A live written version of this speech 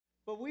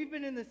But we've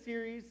been in the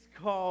series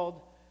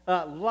called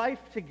Life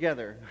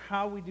Together,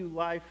 how we do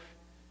life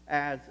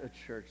as a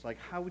church, like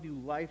how we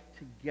do life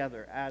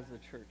together as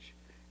a church.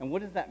 And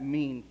what does that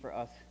mean for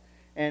us?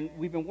 And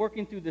we've been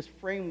working through this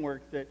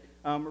framework that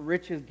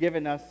Rich has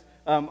given us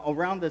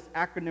around this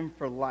acronym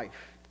for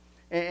life.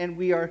 And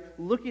we are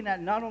looking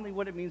at not only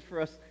what it means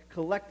for us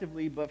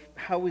collectively, but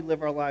how we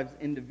live our lives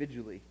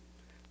individually.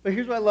 But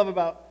here's what I love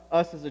about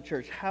us as a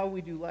church, how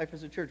we do life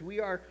as a church. We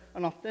are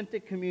an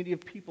authentic community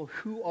of people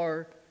who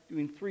are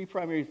doing three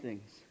primary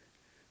things.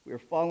 We are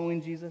following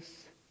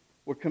Jesus,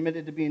 we're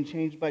committed to being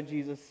changed by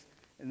Jesus,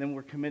 and then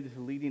we're committed to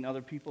leading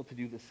other people to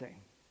do the same.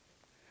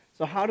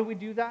 So how do we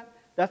do that?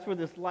 That's where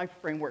this life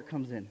framework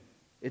comes in.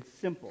 It's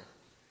simple.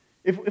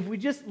 If we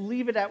just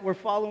leave it at we're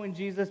following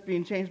Jesus,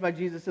 being changed by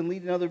Jesus, and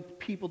leading other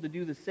people to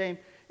do the same,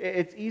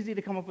 it's easy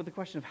to come up with the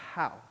question of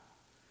how.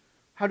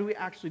 How do we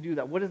actually do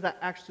that? What does that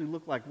actually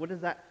look like? What does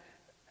that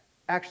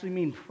actually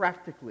mean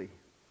practically?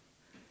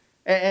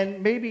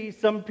 And maybe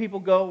some people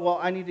go, well,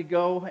 I need to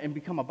go and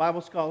become a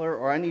Bible scholar,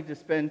 or I need to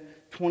spend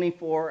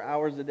 24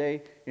 hours a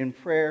day in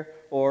prayer,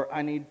 or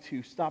I need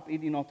to stop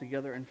eating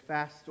altogether and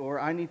fast, or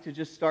I need to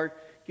just start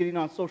getting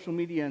on social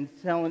media and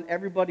telling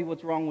everybody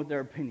what's wrong with their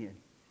opinion.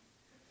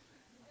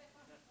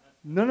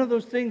 None of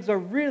those things are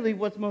really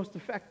what's most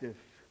effective.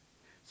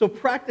 So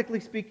practically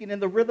speaking,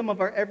 in the rhythm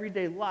of our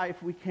everyday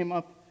life, we came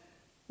up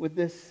with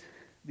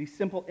these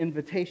simple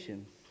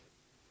invitations.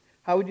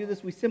 How we do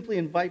this, we simply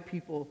invite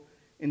people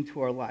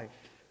into our life.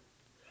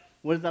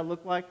 What does that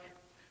look like?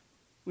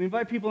 We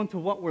invite people into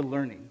what we're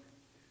learning.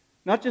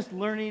 Not just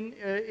learning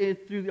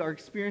it through our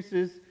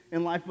experiences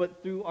in life,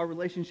 but through our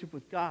relationship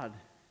with God.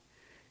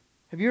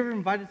 Have you ever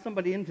invited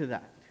somebody into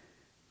that?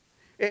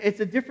 It's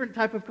a different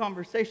type of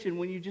conversation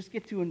when you just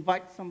get to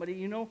invite somebody.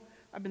 You know,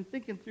 I've been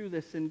thinking through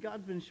this, and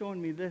God's been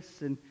showing me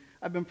this, and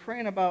I've been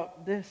praying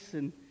about this,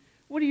 and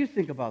what do you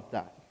think about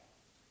that?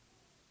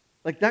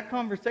 Like, that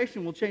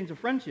conversation will change a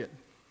friendship.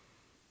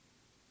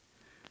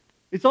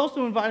 It's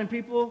also inviting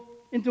people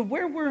into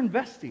where we're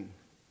investing.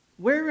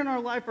 Where in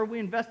our life are we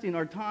investing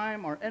our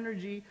time, our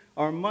energy,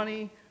 our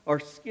money, our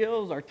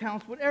skills, our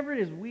talents, whatever it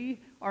is,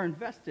 we are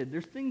invested.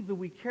 There's things that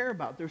we care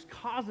about. There's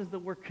causes that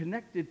we're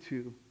connected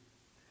to.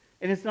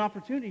 And it's an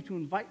opportunity to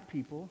invite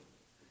people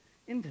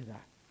into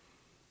that.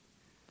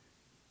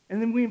 And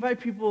then we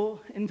invite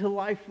people into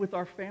life with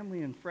our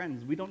family and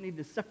friends. We don't need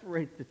to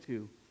separate the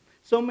two.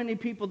 So many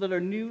people that are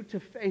new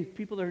to faith,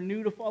 people that are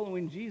new to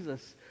following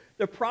Jesus,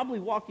 they're probably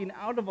walking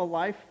out of a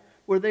life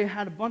where they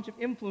had a bunch of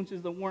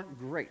influences that weren't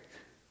great.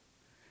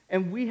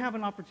 And we have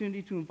an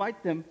opportunity to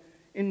invite them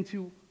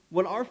into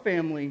what our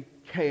family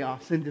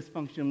chaos and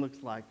dysfunction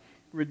looks like,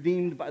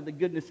 redeemed by the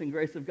goodness and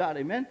grace of God.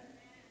 Amen?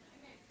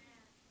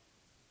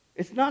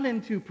 It's not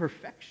into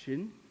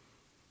perfection.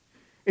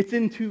 It's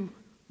into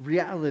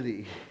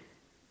reality.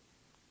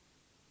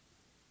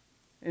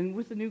 And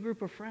with a new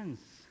group of friends.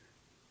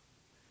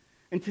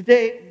 And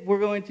today, we're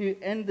going to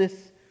end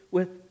this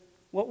with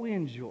what we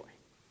enjoy.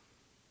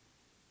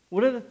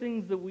 What are the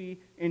things that we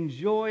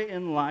enjoy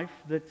in life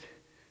that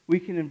we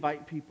can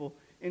invite people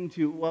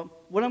into? Well,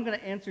 what I'm going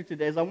to answer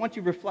today is I want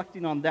you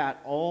reflecting on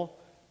that all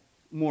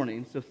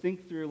morning. So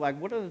think through, like,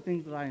 what are the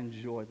things that I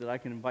enjoy that I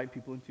can invite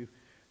people into?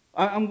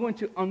 I'm going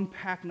to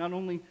unpack not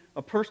only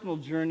a personal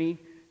journey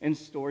and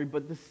story,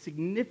 but the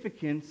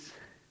significance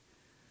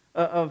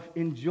of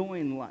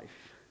enjoying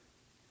life.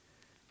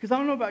 Because I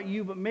don't know about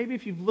you, but maybe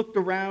if you've looked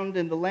around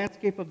in the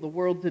landscape of the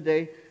world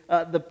today,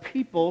 the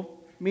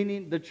people,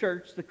 meaning the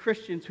church, the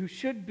Christians, who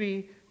should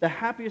be the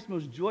happiest,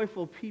 most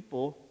joyful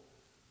people,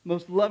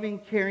 most loving,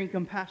 caring,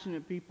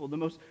 compassionate people, the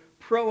most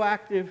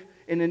proactive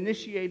and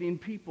initiating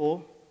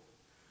people,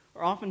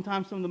 are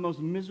oftentimes some of the most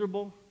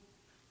miserable,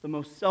 the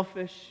most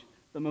selfish,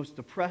 the most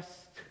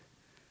depressed,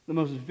 the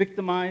most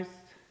victimized.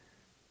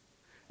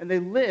 And they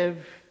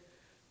live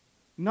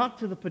not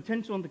to the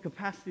potential and the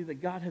capacity that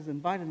God has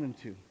invited them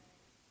to.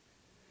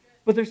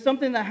 But there's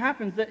something that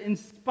happens that in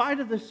spite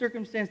of the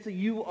circumstance that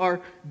you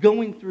are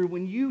going through,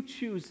 when you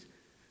choose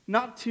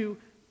not to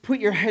put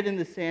your head in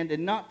the sand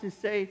and not to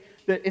say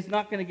that it's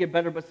not going to get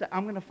better, but say,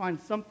 I'm going to find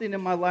something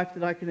in my life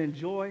that I can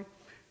enjoy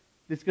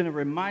that's going to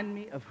remind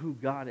me of who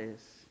God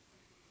is,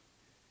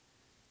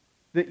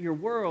 that your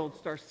world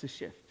starts to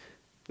shift.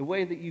 The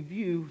way that you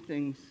view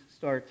things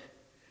start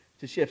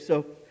to shift.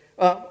 So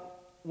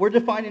we're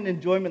defining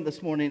enjoyment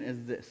this morning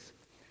as this.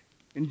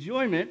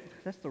 Enjoyment,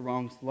 that's the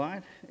wrong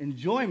slide.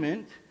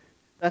 Enjoyment,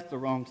 that's the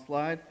wrong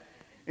slide.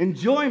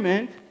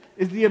 Enjoyment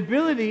is the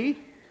ability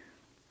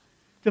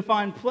to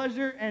find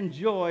pleasure and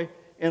joy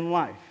in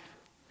life.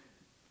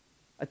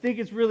 I think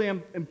it's really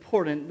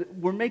important.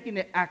 We're making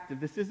it active.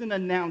 This isn't a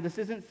noun. This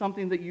isn't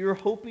something that you're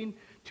hoping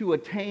to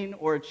attain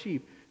or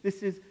achieve.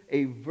 This is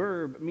a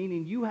verb,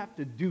 meaning you have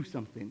to do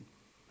something.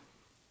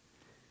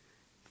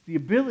 It's the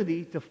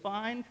ability to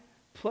find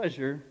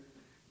pleasure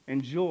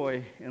and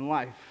joy in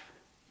life.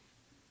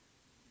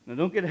 Now,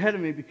 don't get ahead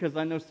of me, because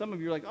I know some of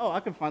you are like, oh,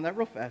 I can find that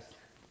real fast.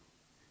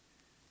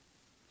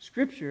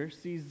 Scripture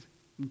sees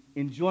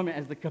enjoyment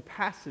as the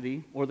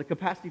capacity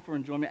for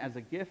enjoyment as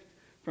a gift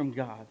from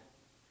God.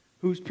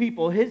 whose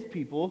people, his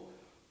people,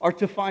 are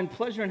to find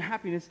pleasure and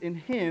happiness in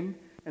him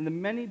and the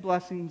many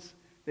blessings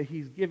that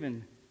he's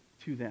given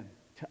to them,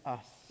 to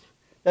us.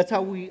 That's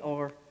how we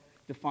are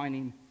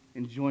defining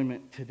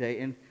enjoyment today.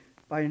 And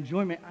by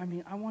enjoyment, I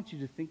mean, I want you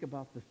to think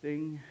about the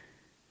thing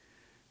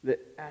that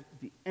at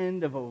the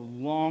end of a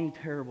long,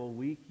 terrible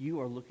week, you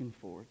are looking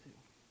forward to.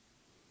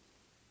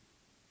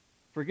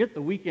 Forget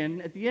the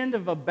weekend. At the end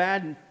of a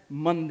bad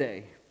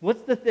Monday,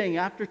 what's the thing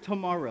after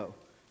tomorrow,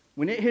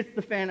 when it hits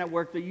the fan at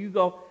work, that you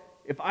go,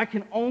 if I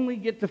can only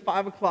get to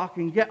 5 o'clock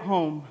and get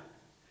home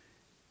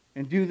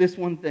and do this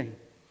one thing?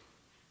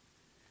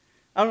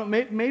 I don't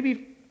know,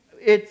 maybe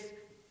it's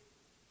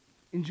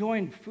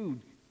enjoying food,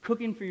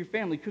 cooking for your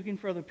family, cooking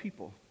for other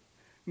people.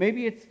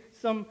 Maybe it's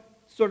some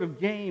sort of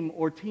game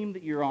or team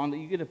that you're on that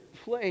you get to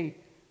play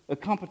a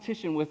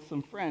competition with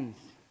some friends.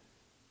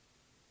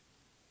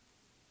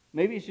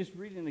 Maybe it's just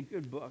reading a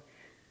good book.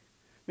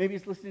 Maybe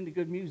it's listening to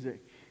good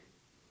music.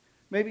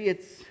 Maybe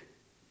it's,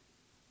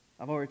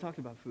 I've already talked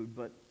about food,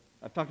 but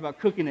I've talked about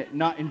cooking it,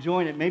 not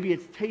enjoying it. Maybe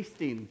it's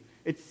tasting.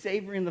 It's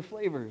savoring the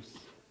flavors.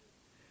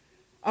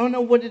 I don't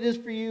know what it is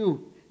for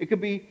you. It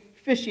could be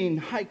fishing,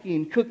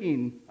 hiking,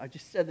 cooking. I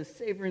just said the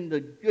savoring the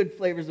good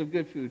flavors of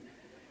good food.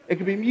 It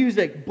could be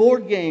music,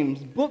 board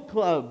games, book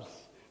clubs.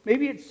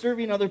 Maybe it's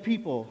serving other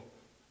people.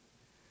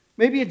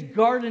 Maybe it's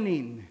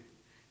gardening.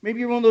 Maybe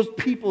you're one of those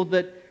people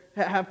that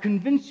have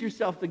convinced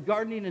yourself that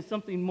gardening is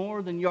something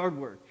more than yard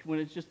work, when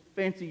it's just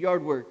fancy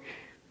yard work.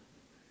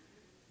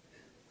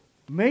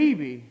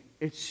 Maybe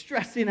it's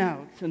stressing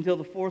out until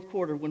the fourth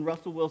quarter when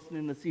Russell Wilson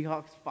and the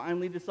Seahawks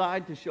finally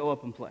decide to show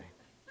up and play.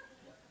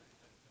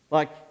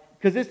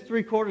 Because it's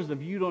 3 quarters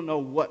of you don't know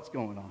what's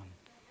going on.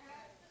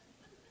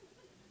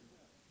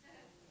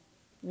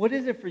 What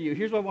is it for you?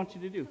 Here's what I want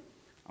you to do.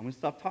 I'm going to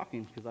stop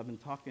talking because I've been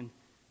talking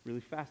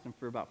really fast and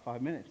for about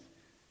 5 minutes.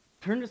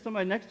 Turn to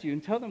somebody next to you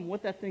and tell them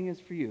what that thing is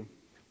for you.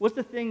 What's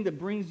the thing that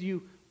brings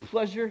you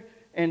pleasure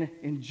and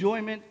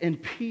enjoyment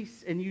and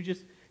peace, and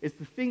it's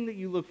the thing that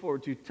you look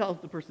forward to. Tell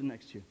the person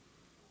next to you.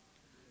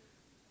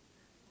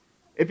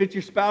 If it's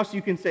your spouse,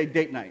 you can say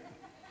date night.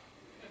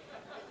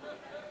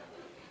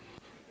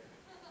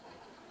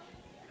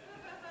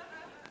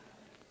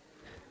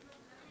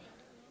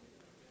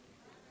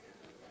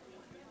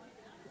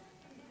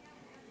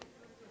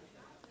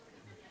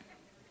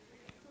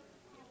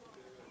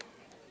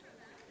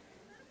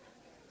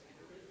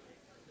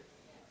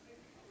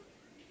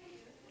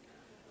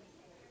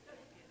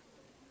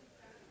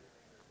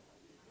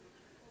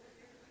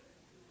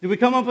 Did we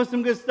come up with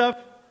some good stuff?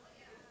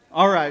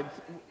 All right.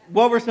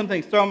 What were some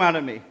things? Throw them out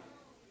at me.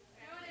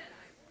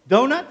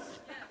 Donuts?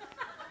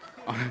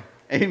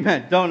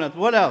 Amen. Donuts.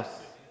 What else?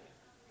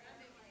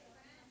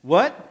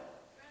 What?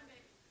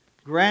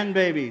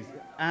 Grandbabies.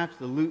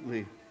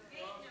 Absolutely.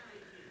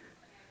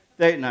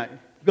 Date night.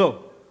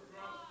 Go.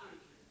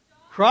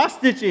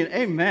 Cross-stitching.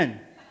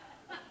 Amen.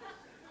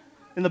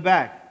 In the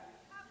back.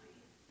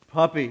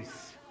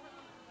 Puppies.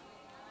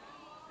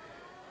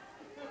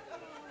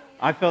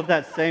 I felt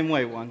that same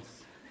way once.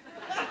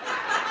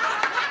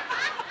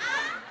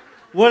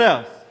 What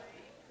else?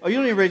 Oh, you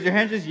don't even raise your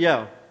hand, just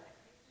yell.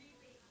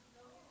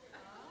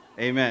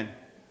 Amen.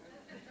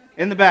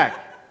 In the back.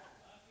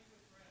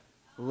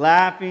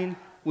 Laughing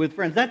with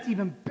friends. That's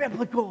even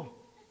biblical.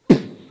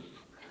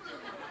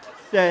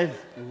 Says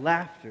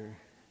laughter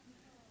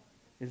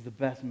is the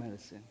best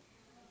medicine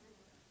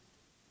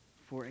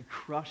for a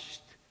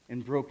crushed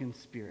and broken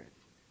spirit.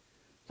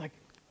 Like,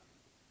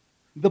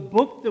 the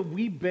book that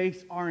we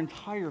base our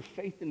entire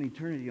faith and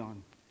eternity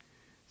on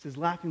says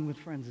laughing with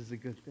friends is a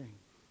good thing.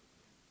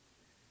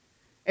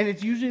 And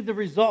it's usually the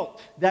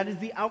result, that is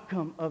the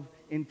outcome of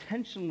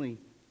intentionally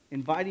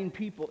inviting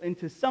people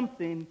into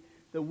something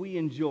that we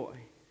enjoy.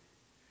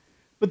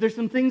 But there's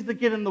some things that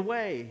get in the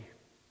way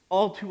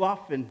all too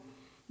often.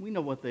 We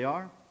know what they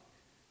are.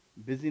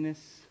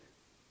 Busyness.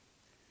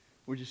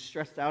 We're just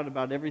stressed out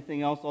about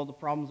everything else, all the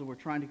problems that we're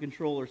trying to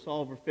control or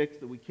solve or fix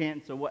that we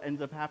can't. So what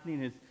ends up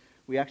happening is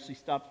we actually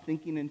stop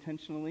thinking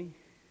intentionally.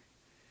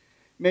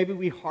 Maybe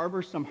we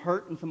harbor some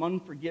hurt and some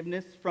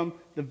unforgiveness from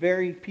the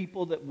very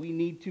people that we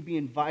need to be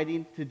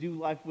inviting to do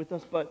life with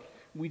us, but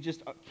we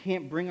just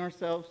can't bring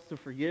ourselves to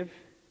forgive.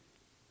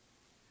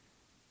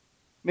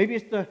 Maybe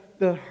it's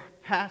the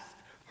past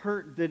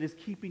hurt that is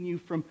keeping you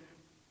from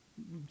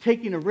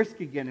taking a risk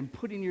again and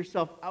putting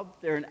yourself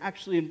out there and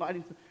actually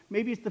inviting.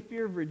 Maybe it's the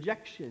fear of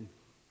rejection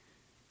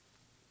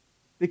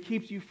that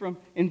keeps you from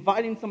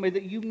inviting somebody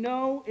that you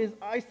know is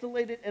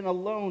isolated and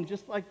alone,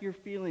 just like you're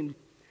feeling,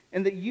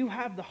 and that you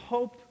have the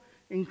hope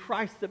in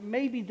Christ that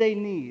maybe they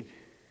need.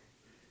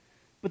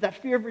 But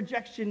that fear of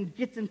rejection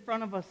gets in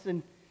front of us,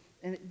 and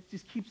it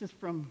just keeps us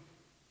from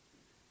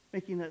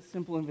making that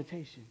simple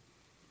invitation.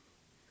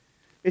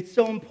 It's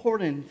so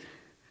important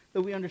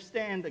that we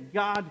understand that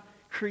God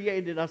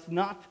created us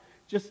not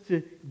just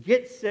to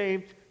get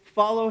saved,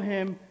 follow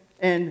Him,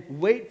 and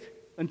wait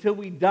until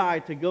we die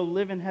to go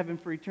live in heaven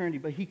for eternity,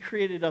 but He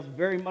created us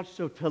very much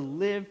so to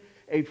live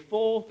a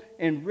full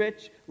and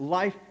rich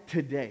life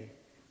today.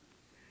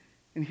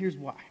 And here's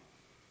why.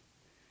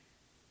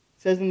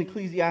 says in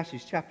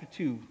Ecclesiastes chapter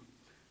 2,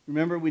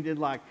 remember we did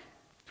like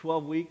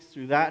 12 weeks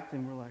through that,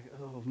 and we're like,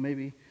 oh,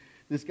 maybe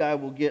this guy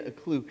will get a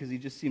clue because he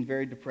just seemed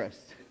very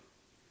depressed.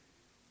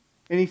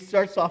 And he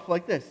starts off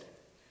like this.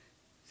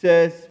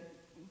 Says,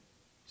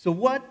 so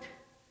what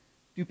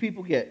do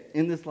people get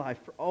in this life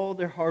for all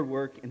their hard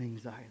work and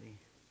anxiety?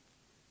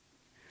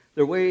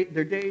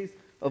 Their days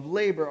of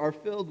labor are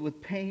filled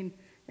with pain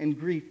and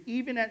grief.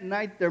 Even at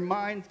night, their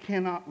minds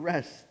cannot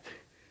rest.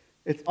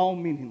 It's all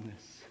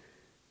meaningless.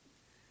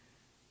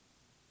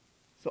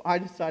 So I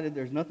decided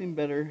there's nothing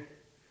better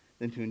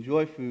than to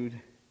enjoy food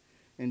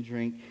and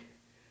drink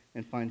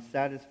and find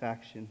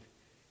satisfaction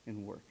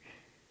in work.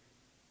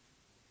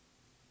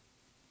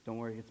 Don't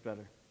worry, it gets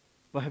better.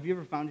 But have you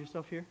ever found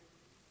yourself here?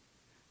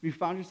 Have you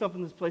found yourself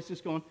in this place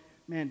just going,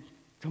 man,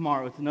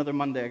 tomorrow, it's another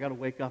Monday. I got to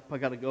wake up. I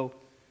got to go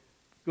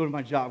to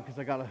my job because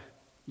I got to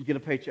get a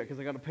paycheck, because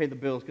I got to pay the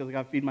bills, because I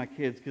got to feed my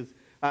kids, because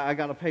I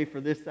got to pay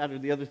for this, that, or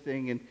the other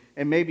thing.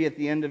 And maybe at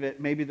the end of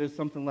it, maybe there's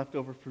something left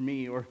over for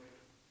me.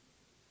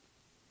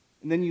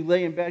 And then you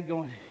lay in bed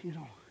going,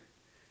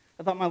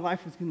 I thought my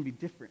life was going to be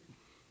different.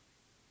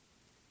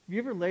 Have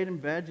you ever laid in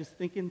bed just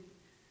thinking,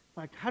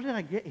 like, how did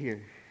I get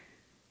here?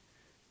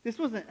 This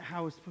wasn't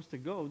how it was supposed to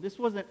go. This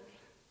wasn't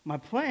my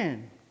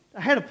plan.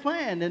 I had a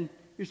plan, and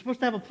you're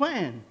supposed to have a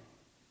plan.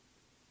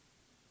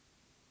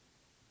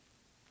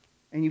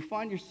 And you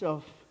find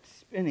yourself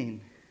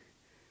spinning.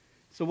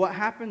 So what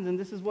happens, and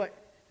this is what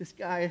this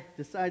guy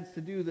decides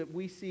to do that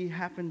we see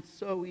happen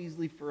so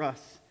easily for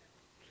us,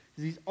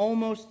 is he's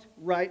almost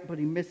right, but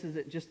he misses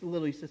it just a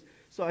little. He says,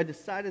 so I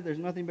decided there's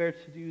nothing better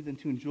to do than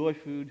to enjoy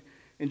food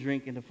and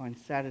drink and to find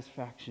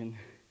satisfaction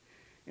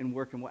in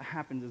work. And what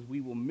happens is we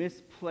will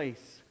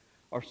misplace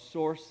our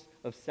source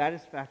of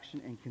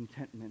satisfaction and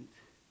contentment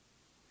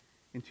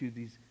into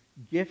these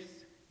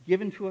gifts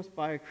given to us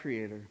by a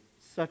Creator,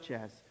 such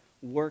as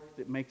work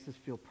that makes us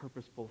feel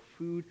purposeful,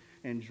 food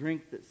and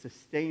drink that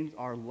sustains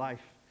our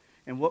life.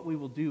 And what we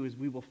will do is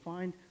we will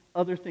find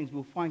other things.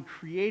 We'll find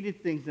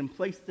created things and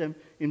place them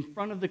in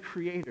front of the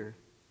Creator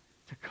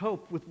to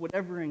cope with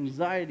whatever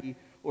anxiety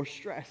or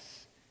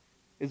stress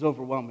is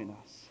overwhelming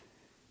us.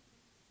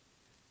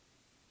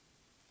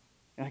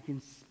 And I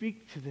can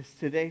speak to this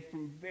today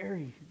from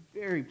very,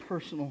 very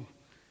personal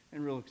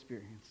and real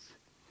experience.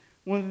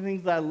 One of the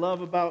things that I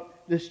love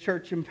about this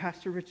church and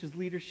Pastor Rich's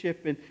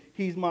leadership, and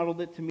he's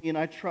modeled it to me, and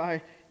I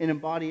try and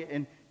embody it.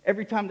 And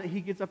every time that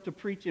he gets up to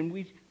preach and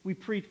we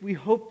preach, we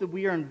hope that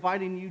we are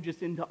inviting you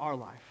just into our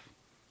life.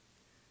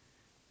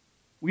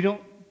 We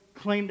don't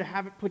claim to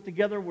have it put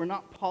together. We're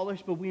not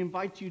polished, but we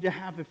invite you to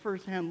have a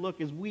firsthand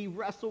look as we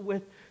wrestle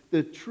with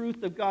the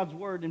truth of God's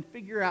Word and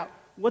figure out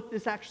what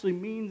this actually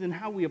means and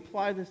how we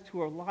apply this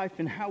to our life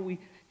and how we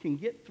can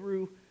get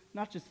through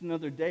not just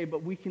another day,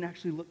 but we can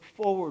actually look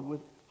forward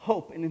with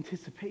hope and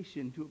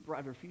anticipation to a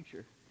brighter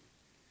future.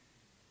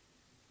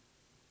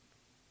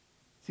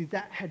 See,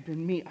 that had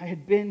been me. I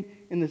had been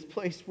in this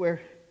place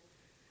where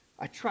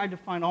I tried to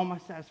find all my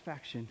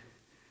satisfaction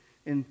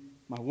in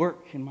my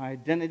work, and my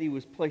identity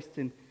was placed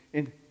in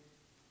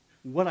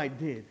what I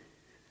did.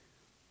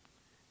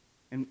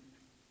 And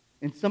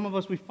some of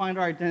us, we find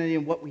our identity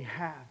in what we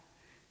have.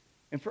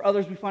 And for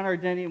others, we find our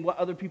identity in what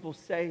other people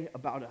say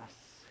about us.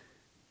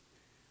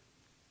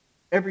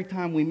 Every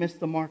time we miss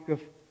the mark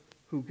of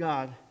who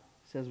God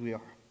says we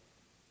are.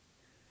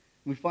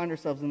 We find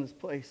ourselves in this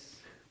place.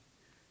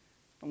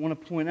 I want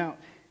to point out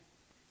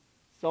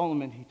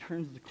Solomon, he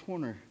turns the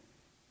corner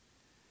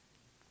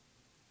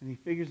and he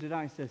figures it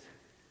out. He says,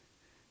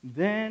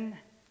 then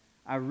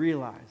I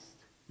realized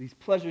these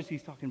pleasures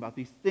he's talking about,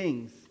 these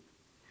things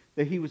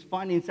that he was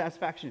finding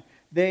satisfaction,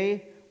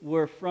 they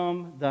were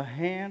from the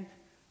hand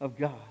of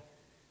God.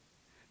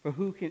 For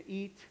who can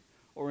eat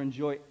or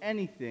enjoy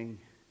anything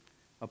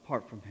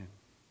apart from him?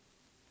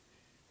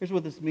 Here's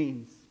what this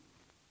means.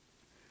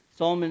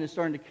 Solomon is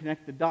starting to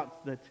connect the dots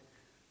that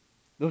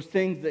those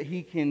things that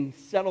he can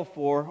settle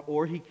for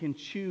or he can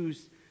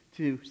choose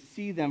to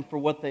see them for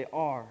what they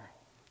are.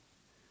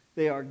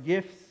 They are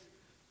gifts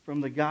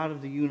from the God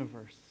of the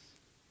universe.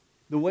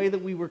 The way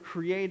that we were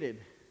created.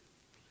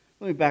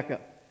 Let me back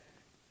up.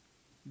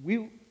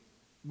 We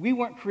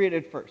weren't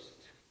created first,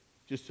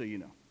 just so you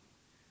know.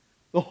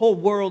 The whole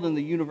world and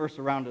the universe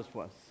around us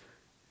was.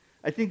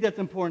 I think that's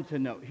important to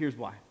note. Here's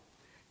why.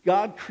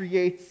 God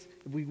creates,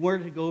 if we were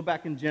to go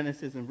back in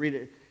Genesis and read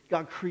it,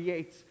 God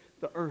creates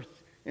the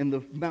earth and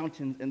the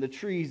mountains and the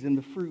trees and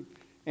the fruit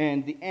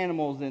and the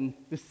animals and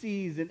the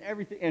seas and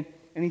everything.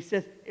 And he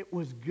says it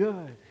was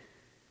good.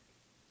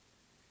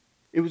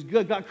 It was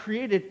good. God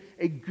created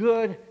a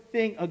good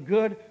thing, a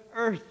good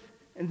earth.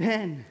 And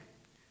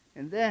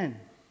then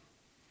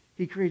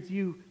he creates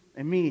you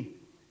and me.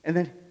 And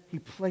then he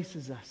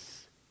places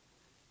us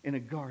in a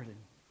garden,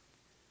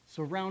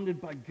 surrounded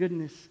by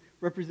goodness,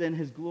 represent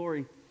his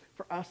glory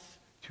for us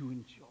to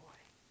enjoy.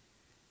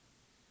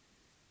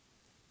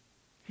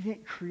 He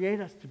didn't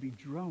create us to be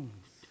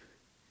drones.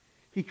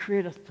 He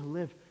created us to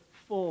live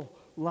full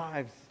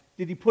lives.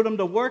 Did he put them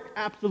to work?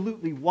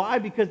 Absolutely. Why?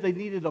 Because they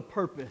needed a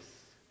purpose.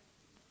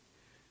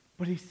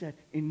 But he said,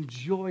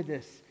 enjoy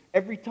this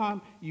Every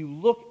time you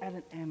look at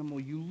an animal,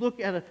 you look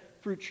at a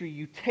fruit tree,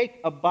 you take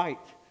a bite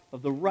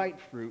of the right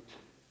fruit,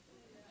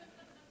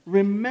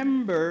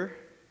 remember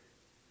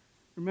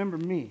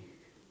me.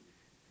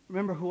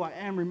 Remember who I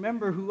am.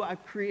 Remember who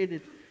I've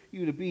created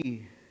you to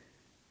be.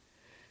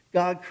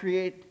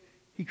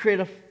 He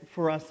created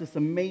for us this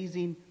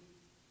amazing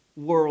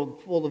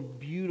world full of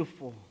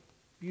beautiful,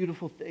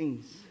 beautiful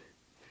things,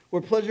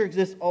 where pleasure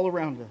exists all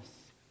around us.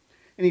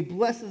 And he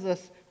blesses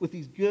us with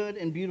these good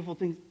and beautiful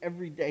things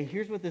every day.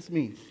 Here's what this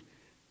means.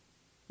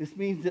 This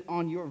means that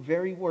on your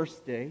very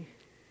worst day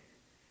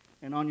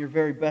and on your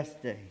very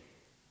best day,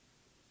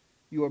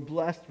 you are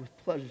blessed with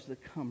pleasures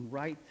that come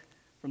right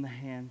from the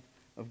hand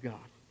of God,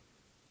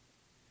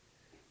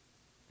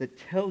 that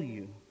tell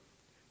you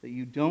that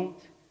you don't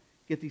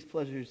get these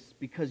pleasures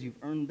because you've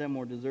earned them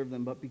or deserve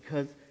them, but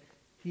because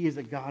he is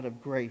a God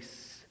of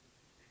grace,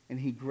 and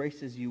he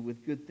graces you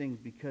with good things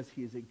because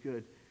he is a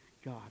good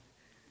God.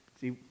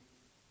 See,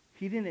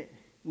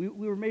 we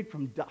were made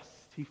from dust.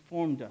 He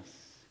formed us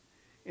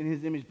in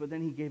his image, but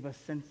then he gave us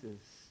senses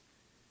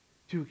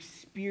to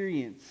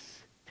experience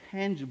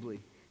tangibly,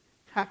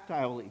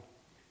 tactilely,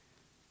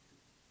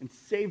 and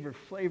savor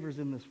flavors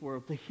in this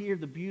world, to hear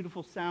the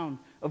beautiful sound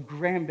of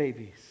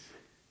grandbabies,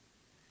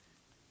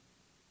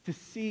 to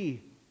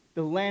see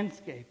the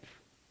landscape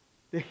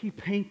that he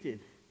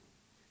painted.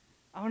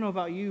 I don't know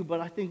about you, but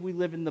I think we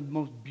live in the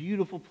most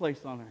beautiful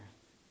place on earth.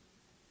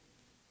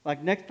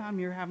 Like, next time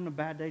you're having a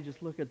bad day,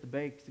 just look at the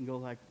bakes and go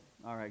like,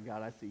 all right,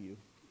 God, I see you.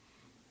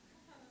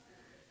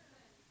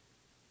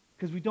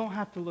 Because we don't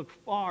have to look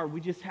far.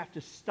 We just have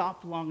to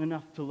stop long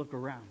enough to look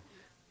around.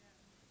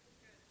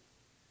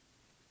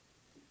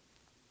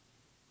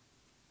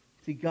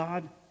 See,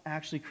 God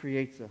actually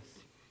creates us.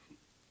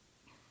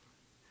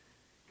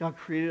 God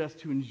created us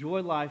to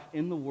enjoy life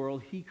in the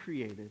world he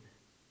created.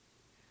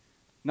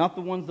 Not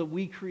the ones that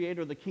we create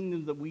or the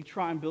kingdoms that we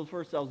try and build for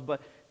ourselves,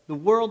 but the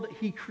world that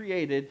he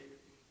created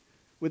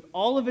with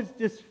all of its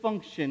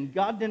dysfunction.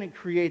 God didn't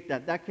create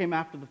that. That came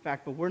after the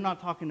fact, but we're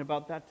not talking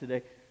about that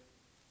today.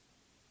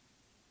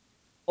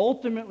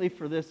 Ultimately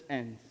for this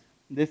end,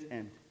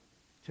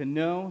 to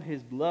know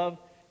his love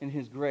and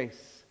his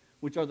grace,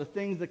 which are the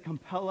things that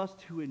compel us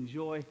to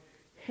enjoy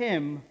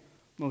him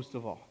most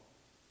of all.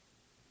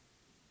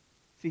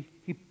 See,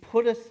 he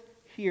put us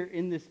here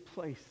in this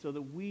place so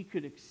that we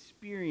could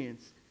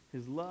experience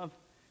his love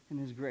and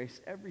his grace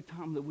every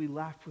time that we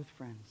laugh with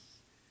friends.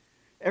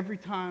 Every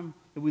time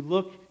that we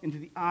look into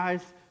the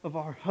eyes of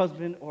our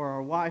husband or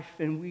our wife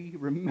and we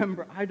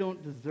remember, I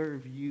don't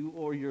deserve you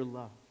or your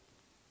love.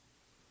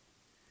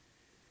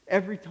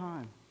 Every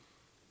time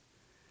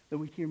that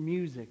we hear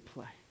music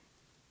play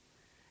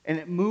and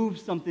it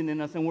moves something in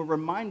us and we're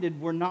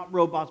reminded we're not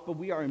robots, but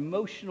we are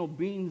emotional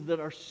beings that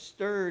are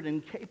stirred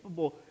and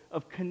capable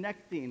of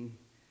connecting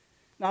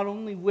not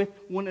only with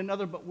one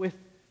another, but with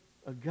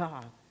a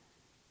God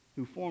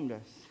who formed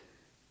us.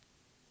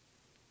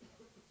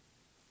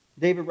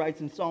 David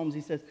writes in Psalms,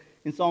 he says,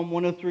 in Psalm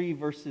 103,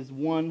 verses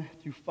 1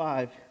 through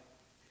 5,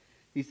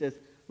 he says,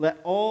 let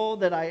all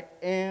that I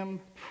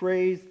am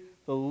praise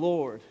the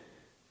Lord.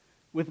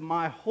 With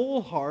my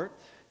whole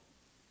heart,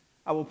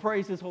 I will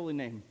praise his holy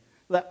name.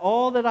 Let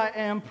all that I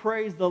am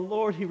praise the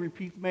Lord, he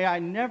repeats. May I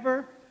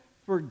never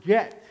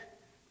forget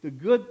the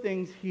good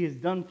things he has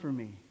done for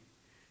me.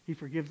 He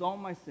forgives all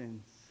my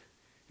sins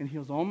and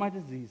heals all my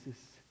diseases.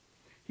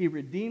 He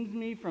redeems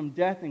me from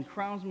death and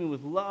crowns me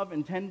with love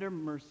and tender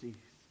mercies.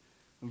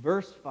 In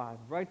verse 5,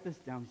 write this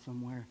down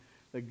somewhere.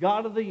 The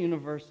God of the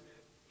universe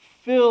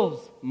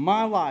fills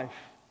my life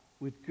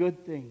with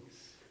good things.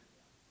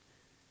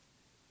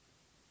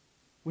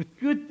 With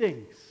good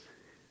things,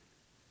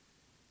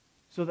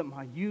 so that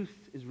my youth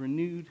is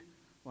renewed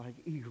like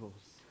eagles.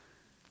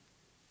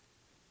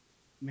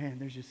 Man,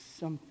 there's just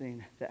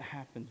something that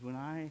happens when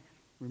I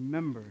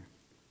remember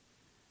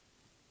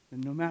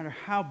that no matter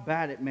how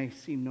bad it may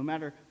seem, no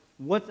matter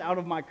what's out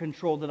of my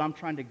control that I'm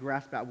trying to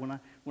grasp at,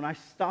 when I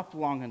stop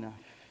long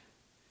enough,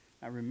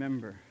 I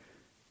remember,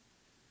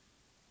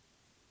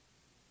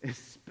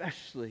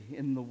 especially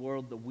in the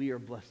world that we are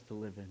blessed to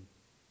live in,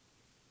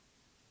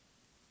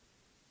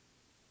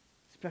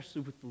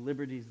 especially with the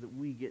liberties that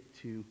we get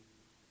to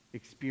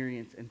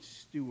experience and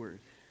steward.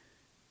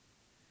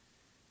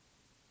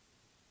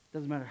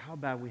 Doesn't matter how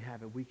bad we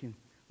have it, we can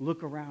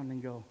look around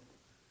and go,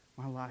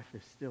 my life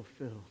is still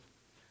filled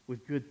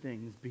with good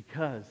things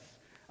because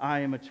I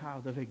am a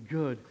child of a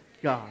good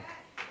God.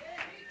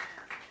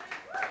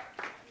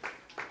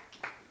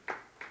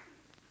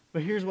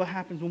 But here's what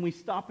happens when we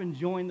stop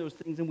enjoying those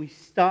things and we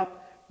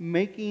stop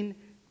making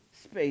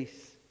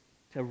space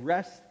to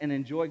rest and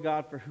enjoy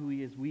God for who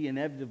he is. We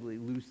inevitably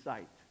lose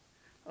sight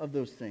of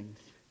those things.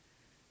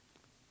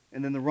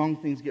 And then the wrong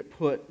things get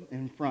put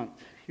in front.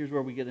 Here's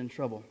where we get in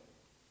trouble.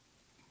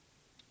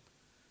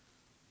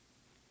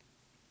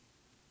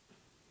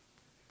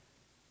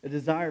 A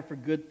desire for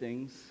good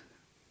things,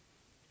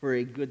 for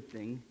a good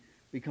thing,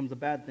 becomes a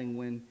bad thing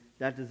when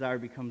that desire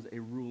becomes a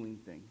ruling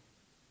thing.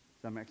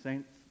 Does that make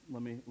sense?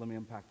 Let me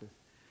unpack this.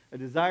 A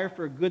desire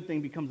for a good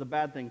thing becomes a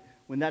bad thing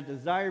when that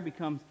desire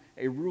becomes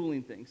a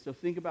ruling thing. So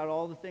think about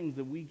all the things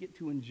that we get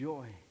to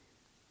enjoy.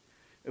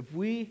 If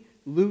we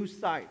lose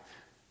sight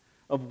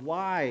of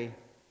why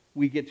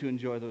we get to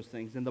enjoy those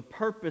things and the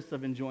purpose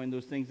of enjoying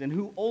those things and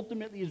who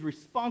ultimately is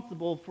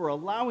responsible for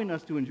allowing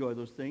us to enjoy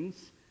those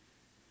things,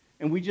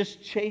 and we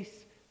just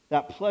chase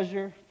that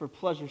pleasure for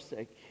pleasure's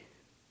sake,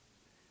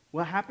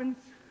 what happens?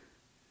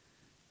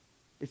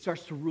 It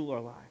starts to rule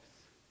our lives.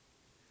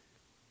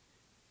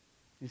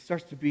 It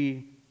starts to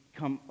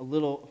become a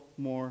little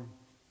more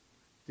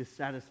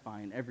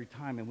dissatisfying every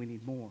time, and we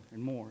need more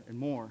and more and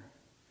more.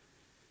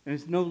 And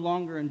it's no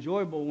longer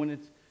enjoyable when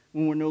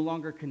we're no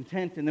longer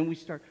content, and then we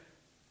start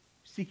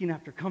seeking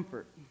after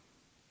comfort,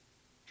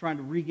 trying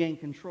to regain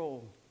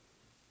control.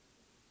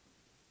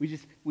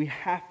 We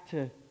have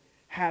to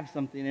have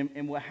something,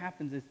 and what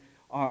happens is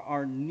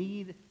our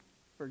need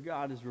for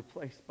God is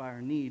replaced by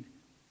our need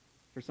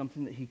for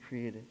something that He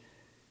created.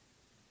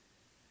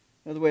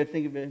 Another way to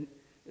think of it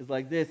is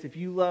like this: if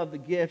you love the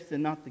gifts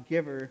and not the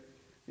giver,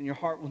 then your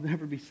heart will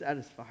never be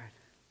satisfied.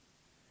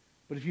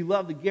 But if you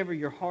love the giver,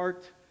 your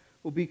heart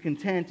will be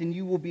content, and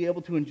you will be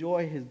able to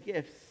enjoy His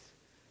gifts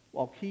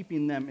while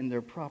keeping them in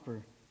their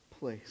proper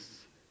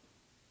place.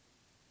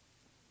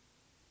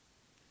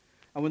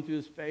 I went through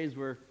this phase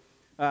where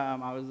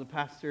I was a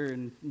pastor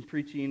and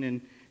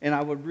preaching, and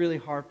I would really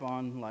harp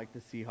on like the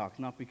Seahawks,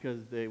 not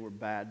because they were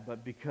bad,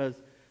 but because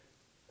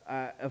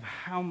of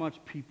how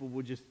much people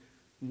would just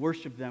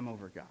worship them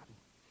over God.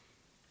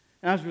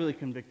 And I was really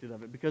convicted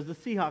of it, because the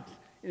Seahawks,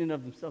 in and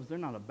of themselves, they're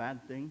not a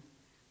bad thing.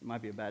 It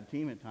might be a bad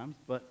team at times,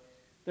 but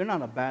they're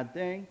not a bad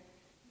thing.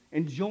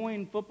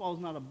 Enjoying football is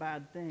not a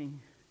bad thing.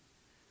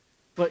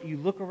 But you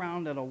look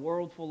around at a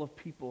world full of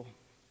people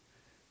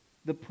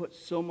that put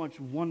so much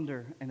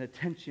wonder and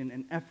attention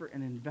and effort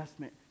and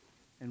investment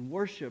and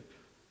worship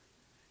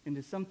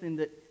into something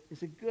that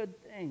is a good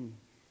thing.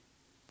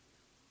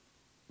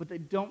 But they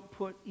don't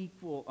put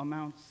equal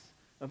amounts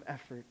of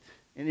effort.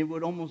 And it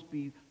would almost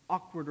be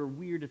awkward or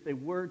weird if they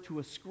were to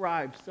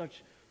ascribe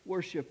such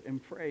worship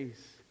and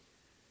praise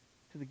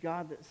to the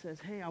God that says,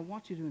 hey, I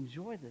want you to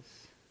enjoy this.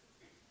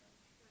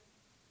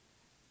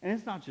 And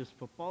it's not just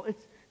football.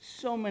 It's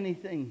so many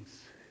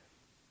things.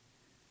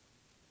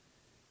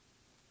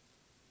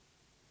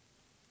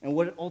 And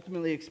what it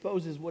ultimately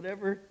exposes,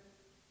 whatever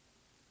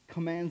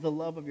commands the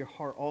love of your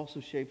heart also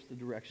shapes the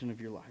direction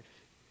of your life.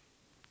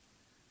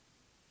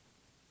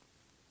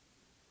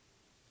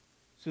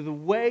 So the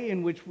way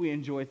in which we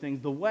enjoy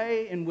things, the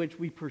way in which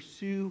we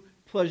pursue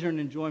pleasure and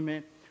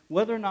enjoyment,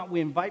 whether or not we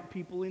invite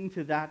people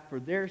into that for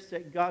their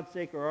sake, God's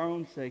sake, or our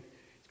own sake,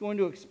 it's going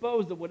to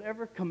expose that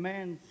whatever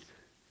commands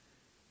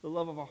the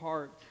love of our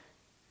heart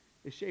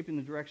is shaping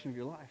the direction of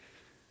your life.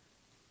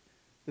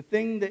 The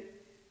thing that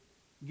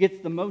gets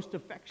the most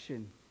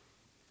affection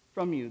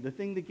from you, the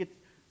thing that gets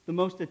the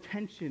most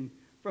attention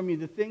from you,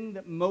 the thing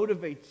that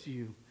motivates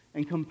you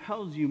and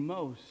compels you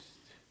most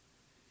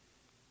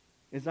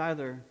is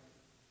either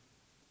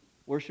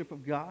worship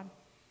of God,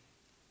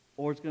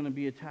 or it's going to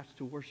be attached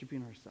to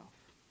worshiping ourselves.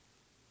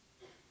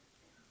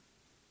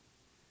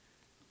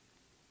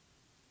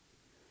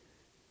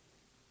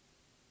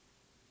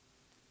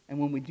 And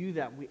when we do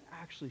that, we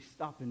actually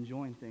stop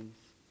enjoying things.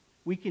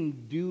 We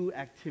can do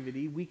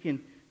activity, we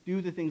can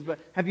do the things, but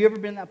have you ever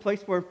been in that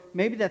place where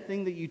maybe that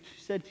thing that you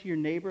said to your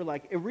neighbor,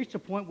 like it reached a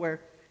point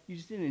where you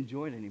just didn't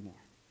enjoy it anymore?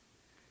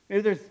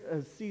 Maybe there's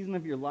a season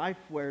of your life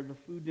where the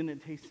food didn't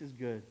taste as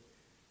good,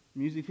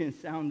 music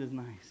didn't sound as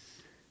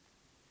nice.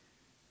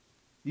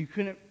 You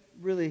couldn't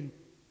really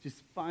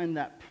just find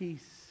that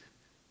peace.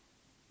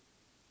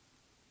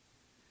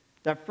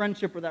 That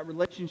friendship or that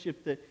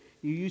relationship that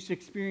you used to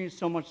experience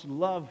so much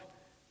love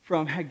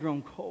from had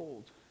grown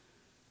cold.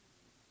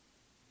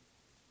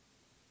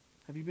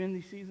 Have you been in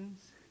these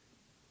seasons?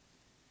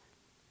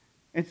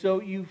 And so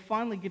you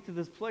finally get to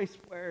this place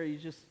where you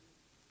just,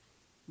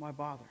 why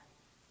bother?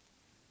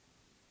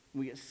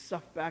 We get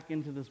sucked back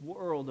into this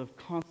world of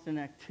constant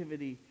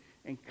activity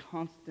and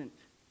constant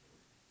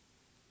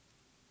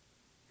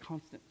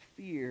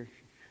fear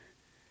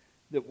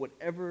that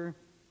whatever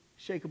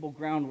shakable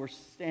ground we're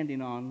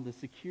standing on, the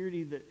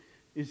security that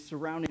is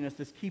surrounding us,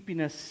 that's keeping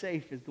us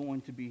safe, is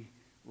going to be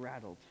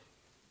rattled.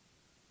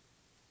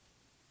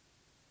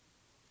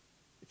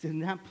 It's in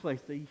that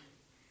place that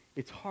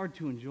it's hard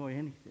to enjoy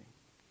anything.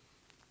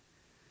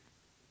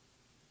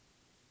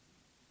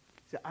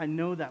 See, I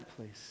know that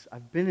place.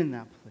 I've been in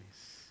that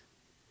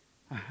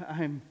place.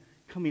 I'm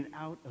coming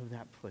out of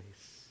that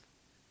place.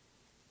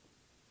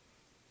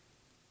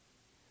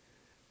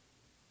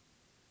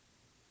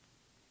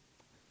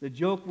 The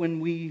joke when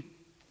we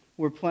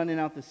were planning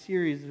out the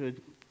series,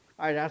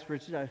 I had asked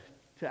Rich to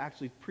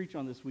actually preach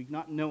on this week,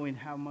 not knowing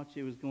how much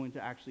it was going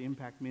to actually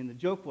impact me. And the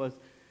joke was,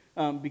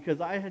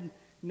 because I had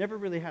never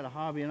really had a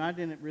hobby, and I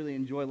didn't really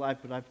enjoy life,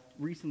 but I've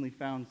recently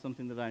found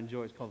something that I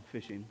enjoy. It's called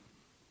fishing.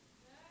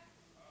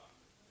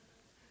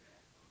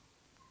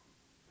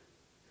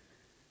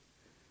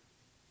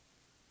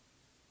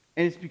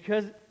 And it's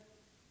because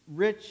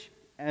Rich,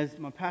 as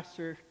my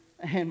pastor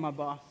and my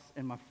boss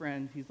and my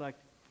friend, he's like,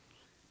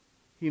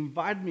 He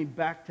invited me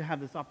back to have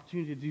this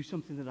opportunity to do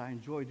something that I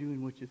enjoy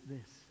doing, which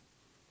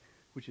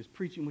is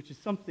preaching, which is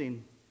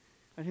something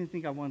I didn't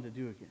think I wanted to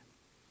do again.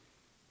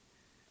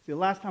 See, the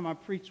last time I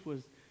preached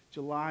was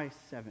July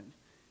 7th.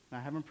 And I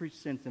haven't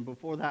preached since. And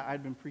before that,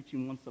 I'd been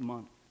preaching once a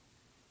month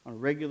on a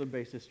regular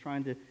basis,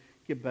 trying to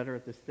get better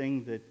at this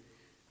thing that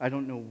I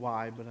don't know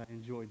why, but I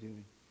enjoy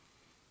doing.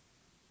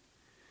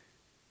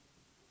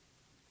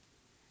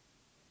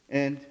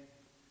 And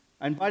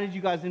I invited you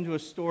guys into a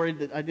story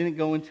that I didn't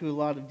go into a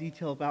lot of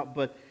detail about,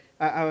 but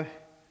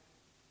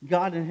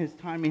God in His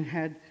timing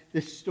had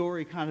this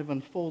story kind of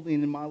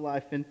unfolding in my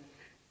life. And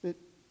the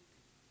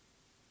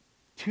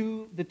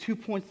two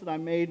points that I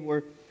made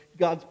were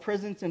God's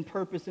presence and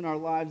purpose in our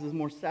lives is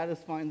more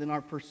satisfying than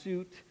our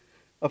pursuit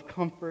of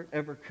comfort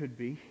ever could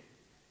be.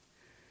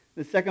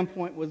 The second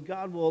point was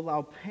God will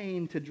allow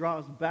pain to draw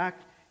us back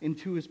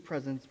into His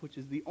presence, which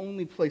is the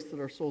only place that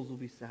our souls will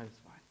be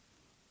satisfied.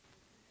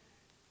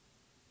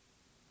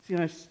 See,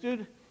 and I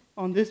stood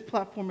on this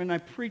platform and I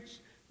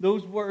preached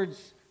those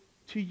words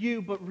to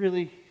you, but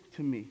really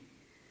to me.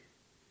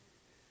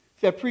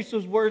 See, I preached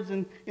those words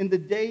in the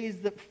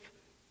days that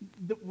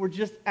were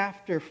just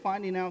after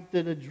finding out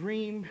that a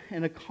dream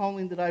and a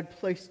calling that I'd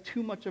placed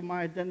too much of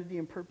my identity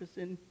and purpose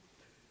in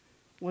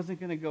wasn't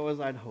going to go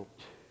as I'd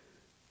hoped.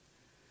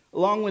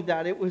 Along with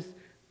that, it was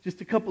just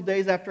a couple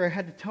days after I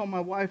had to tell my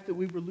wife that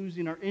we were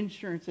losing our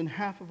insurance and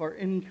half of our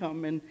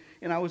income, and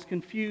I was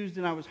confused,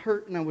 and I was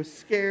hurt, and I was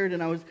scared,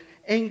 and I was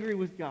angry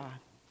with God.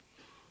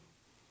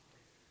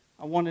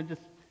 I wanted to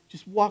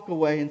just walk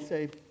away and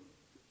say,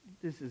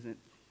 this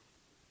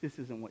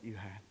isn't what you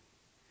had.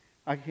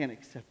 I can't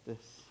accept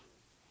this.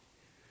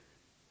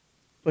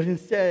 But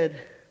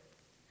instead,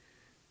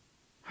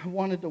 I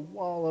wanted to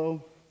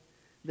wallow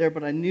there,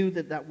 but I knew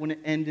that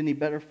wouldn't end any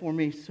better for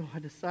me, so I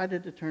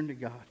decided to turn to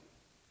God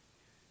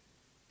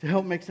to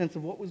help make sense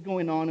of what was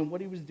going on and what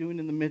He was doing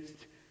in the midst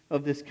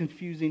of this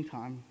confusing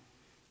time.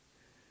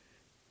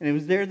 And it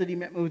was there that He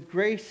met me with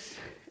grace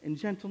and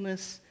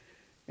gentleness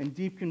and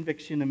deep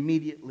conviction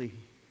immediately.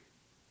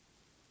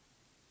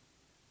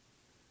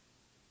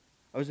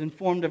 I was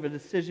informed of a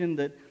decision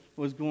that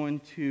was going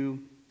to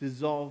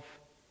dissolve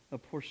a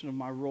portion of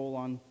my role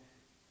on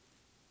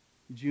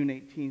June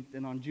 18th.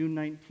 And on June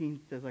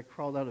 19th, as I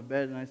crawled out of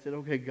bed and I said,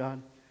 okay,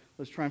 God,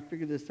 let's try and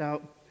figure this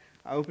out,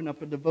 I opened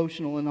up a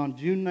devotional, and on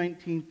June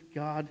 19th,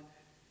 God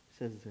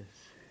says this.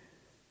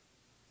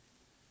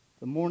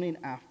 The morning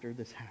after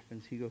this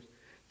happens, He goes,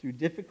 through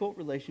difficult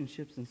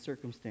relationships and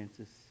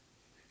circumstances,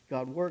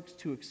 God works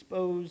to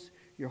expose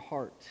your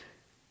heart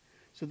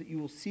so that you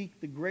will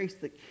seek the grace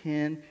that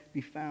can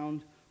be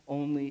found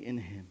only in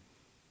Him.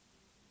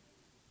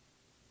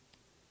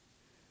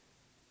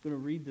 I'm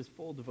going to read this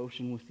full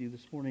devotion with you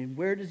this morning.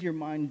 Where does your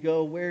mind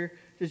go? Where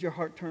does your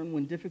heart turn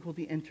when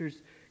difficulty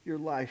enters your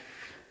life?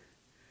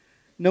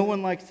 No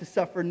one likes to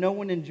suffer. No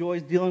one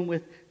enjoys dealing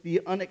with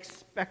the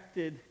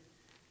unexpected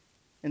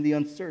and the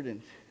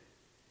uncertain.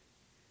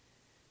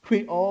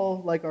 We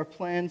all like our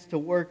plans to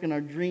work and our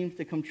dreams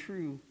to come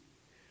true.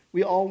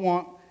 We all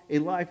want a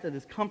life that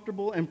is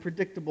comfortable and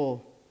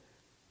predictable.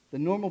 The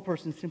normal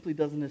person simply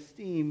doesn't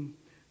esteem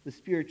the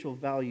spiritual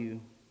value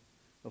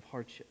of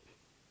hardship.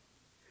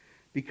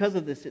 Because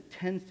of this, it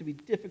tends to be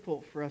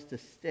difficult for us to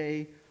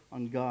stay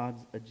on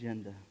God's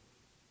agenda.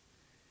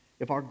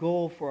 If our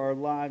goal for our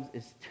lives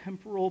is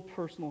temporal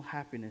personal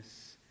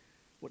happiness,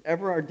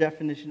 whatever our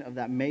definition of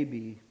that may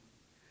be,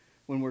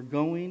 when we're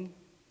going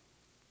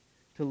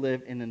to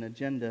live in an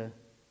agenda,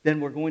 then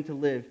we're going to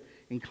live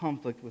in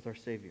conflict with our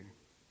Savior.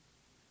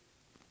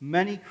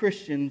 Many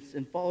Christians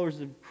and followers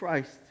of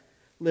Christ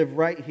live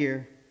right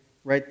here,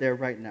 right there,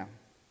 right now.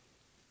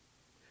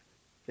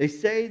 They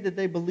say that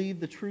they believe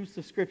the truths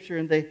of Scripture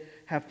and they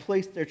have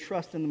placed their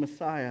trust in the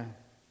Messiah.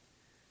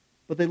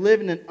 But they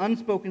live in an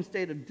unspoken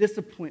state of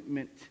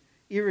disappointment,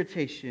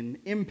 irritation,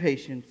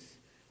 impatience,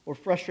 or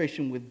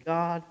frustration with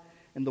God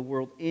and the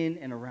world in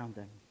and around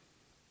them.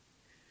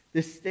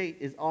 This state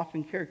is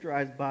often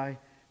characterized by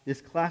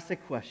this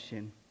classic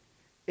question: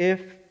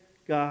 if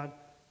God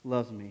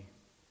loves me,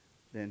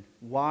 then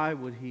why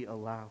would He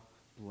allow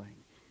blank?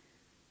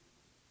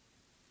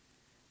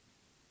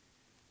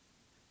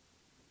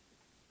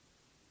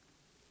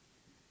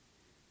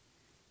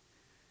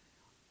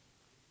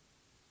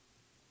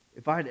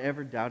 If I had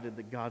ever doubted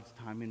that God's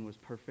timing was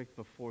perfect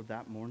before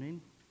that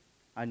morning,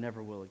 I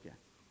never will again.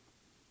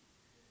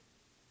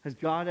 Has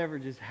God ever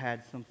just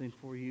had something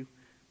for you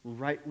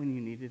right when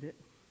you needed it?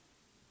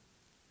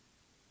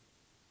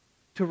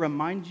 To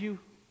remind you,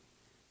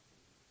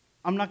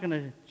 I'm not going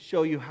to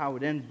show you how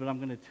it ends, but I'm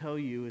going to tell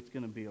you it's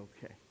going to be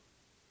okay.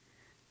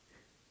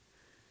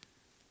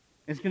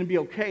 It's going to be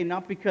okay,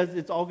 not because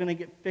it's all going to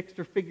get fixed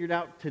or figured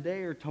out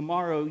today or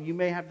tomorrow. You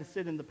may have to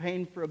sit in the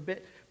pain for a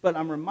bit, but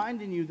I'm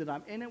reminding you that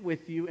I'm in it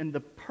with you, and the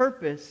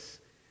purpose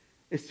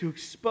is to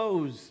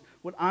expose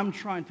what I'm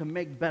trying to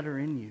make better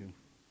in you,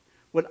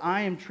 what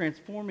I am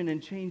transforming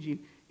and changing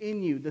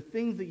in you. The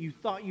things that you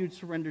thought you'd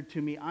surrender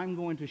to me, I'm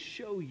going to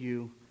show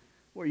you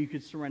where you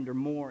could surrender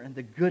more, and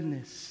the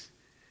goodness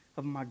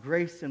of my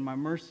grace and my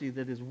mercy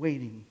that is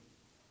waiting.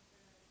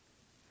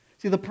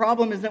 See, the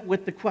problem isn't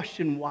with the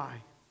question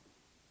why.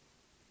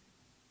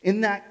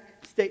 In that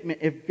statement,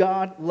 if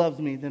God loves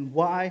me, then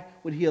why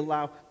would he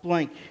allow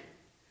blank?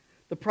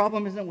 The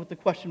problem isn't with the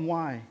question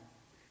why.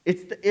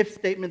 It's the if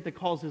statement that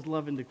calls his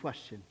love into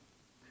question.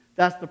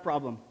 That's the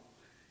problem.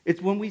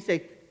 It's when we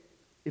say,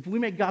 if we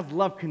make God's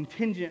love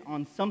contingent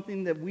on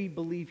something that we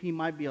believe he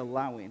might be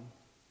allowing,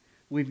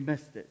 we've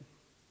missed it.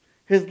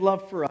 His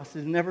love for us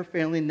is never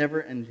failing,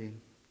 never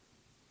ending.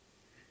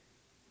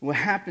 What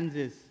happens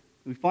is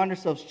we find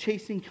ourselves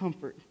chasing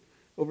comfort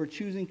over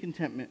choosing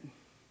contentment.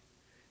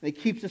 And it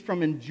keeps us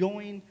from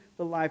enjoying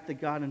the life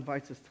that God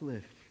invites us to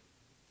live.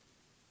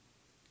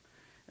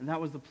 And that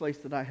was the place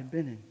that I had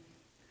been in.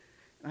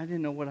 And I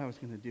didn't know what I was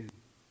going to do.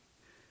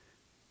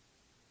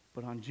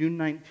 But on June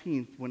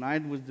 19th, when I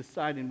was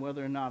deciding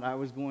whether or not I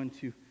was going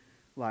to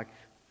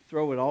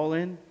throw it all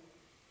in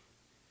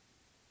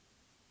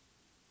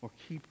or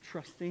keep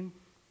trusting,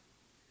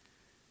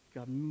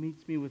 God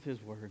meets me with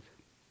his word.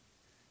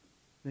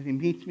 Then he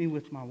meets me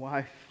with my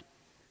wife.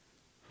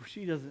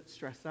 She doesn't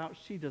stress out.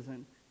 She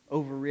doesn't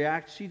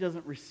overreact. She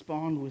doesn't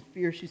respond with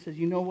fear. She says,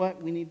 you know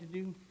what we need to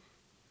do?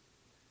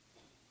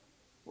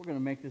 We're going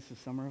to make this a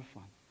summer of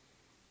fun.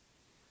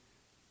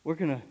 We're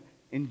going to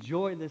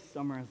enjoy this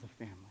summer as a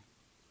family.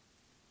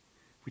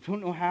 We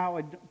don't know how.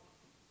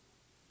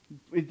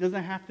 It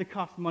doesn't have to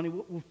cost money.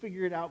 We'll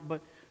figure it out,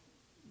 but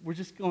we're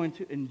just going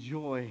to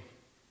enjoy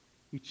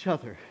each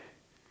other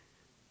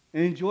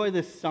and enjoy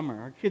this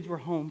summer. Our kids were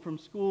home from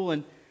school,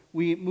 and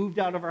we moved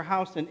out of our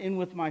house and in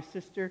with my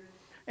sister,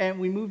 and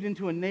we moved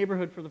into a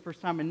neighborhood for the first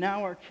time, and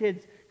now our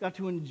kids got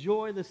to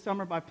enjoy the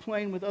summer by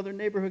playing with other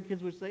neighborhood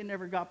kids, which they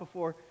never got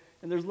before,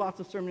 and there's lots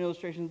of sermon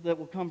illustrations that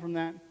will come from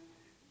that.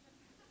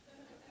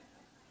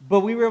 But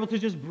we were able to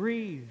just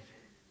breathe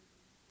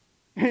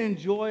and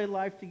enjoy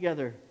life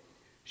together.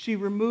 She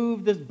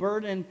removed this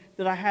burden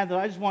that I had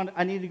that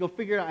I need to go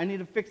figure it out. I need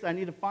to fix it. I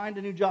need to find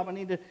a new job. I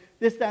need to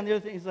this, that, and the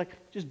other thing. He's like,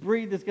 just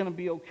breathe. It's going to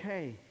be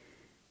okay.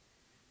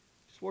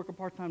 Just work a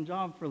part-time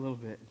job for a little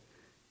bit.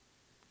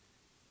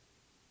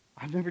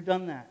 I've never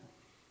done that.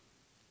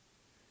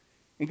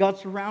 And God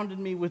surrounded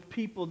me with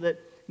people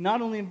that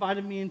not only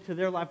invited me into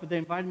their life, but they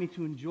invited me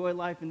to enjoy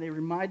life, and they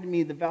reminded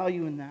me of the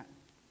value in that.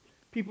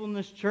 People in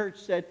this church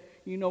said,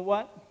 you know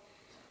what?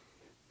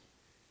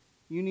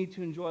 You need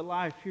to enjoy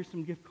life. Here's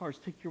some gift cards.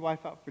 Take your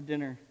wife out for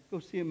dinner. Go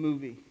see a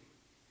movie.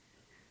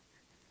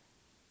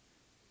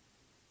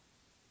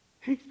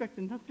 He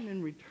expected nothing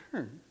in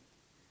return.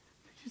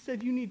 She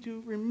said, you need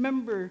to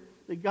remember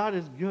that God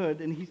is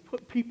good, and he's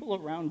put people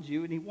around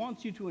you, and he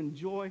wants you to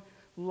enjoy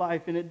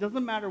life. And it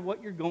doesn't matter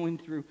what you're going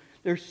through.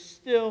 There's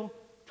still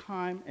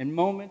time and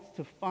moments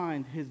to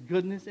find his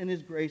goodness and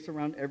his grace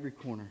around every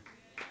corner.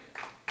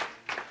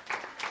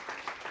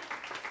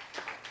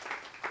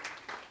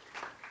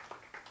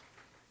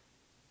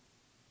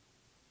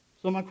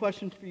 So my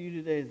question for you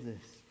today is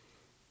this.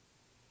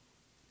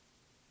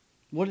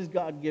 What has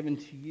God given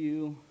to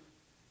you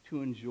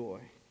to enjoy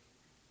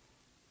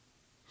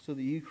so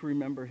that you can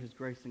remember his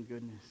grace and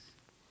goodness?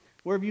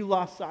 Where have you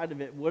lost sight of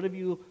it? What have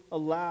you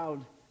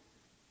allowed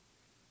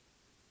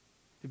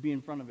to be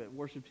in front of it?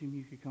 Worship team,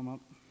 you could come up.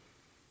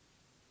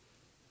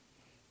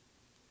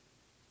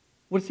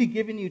 What has he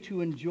given you to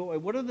enjoy?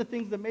 What are the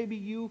things that maybe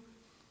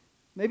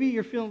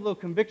you're feeling a little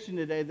conviction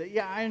today that,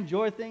 yeah, I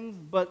enjoy things,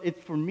 but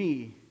it's for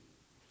me.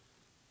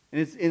 And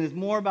it's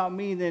more about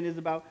me than it is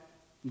about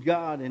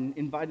God and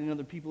inviting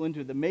other people into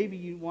it, that maybe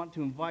you want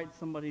to invite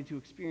somebody to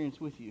experience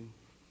with you.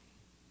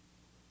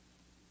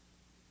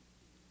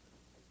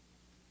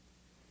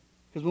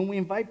 Because when we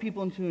invite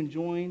people into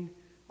enjoying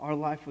our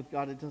life with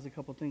God, it does a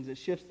couple things. It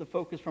shifts the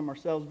focus from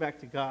ourselves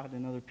back to God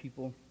and other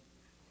people.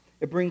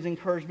 It brings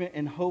encouragement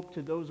and hope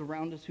to those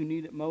around us who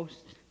need it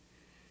most.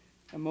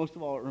 And most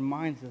of all, it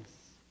reminds us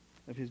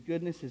of his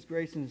goodness, his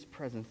grace, and his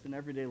presence in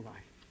everyday life.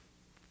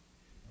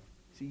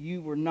 See,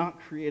 you were not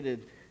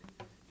created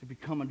to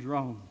become a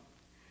drone.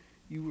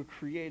 You were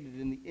created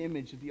in the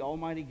image of the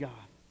Almighty God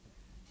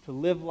to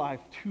live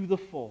life to the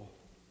full.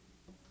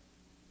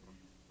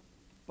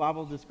 The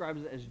Bible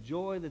describes it as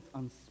joy that's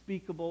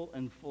unspeakable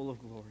and full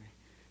of glory.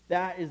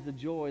 That is the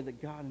joy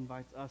that God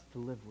invites us to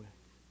live with.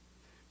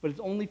 But it's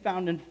only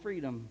found in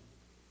freedom.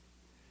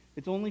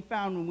 It's only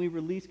found when we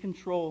release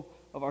control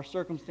of our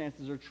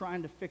circumstances or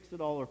trying to fix it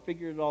all or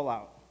figure it all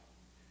out.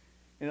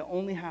 And it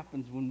only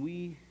happens when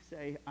we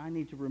say, I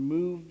need to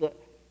remove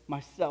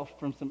myself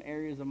from some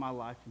areas of my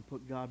life and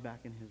put God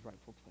back in his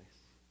rightful place.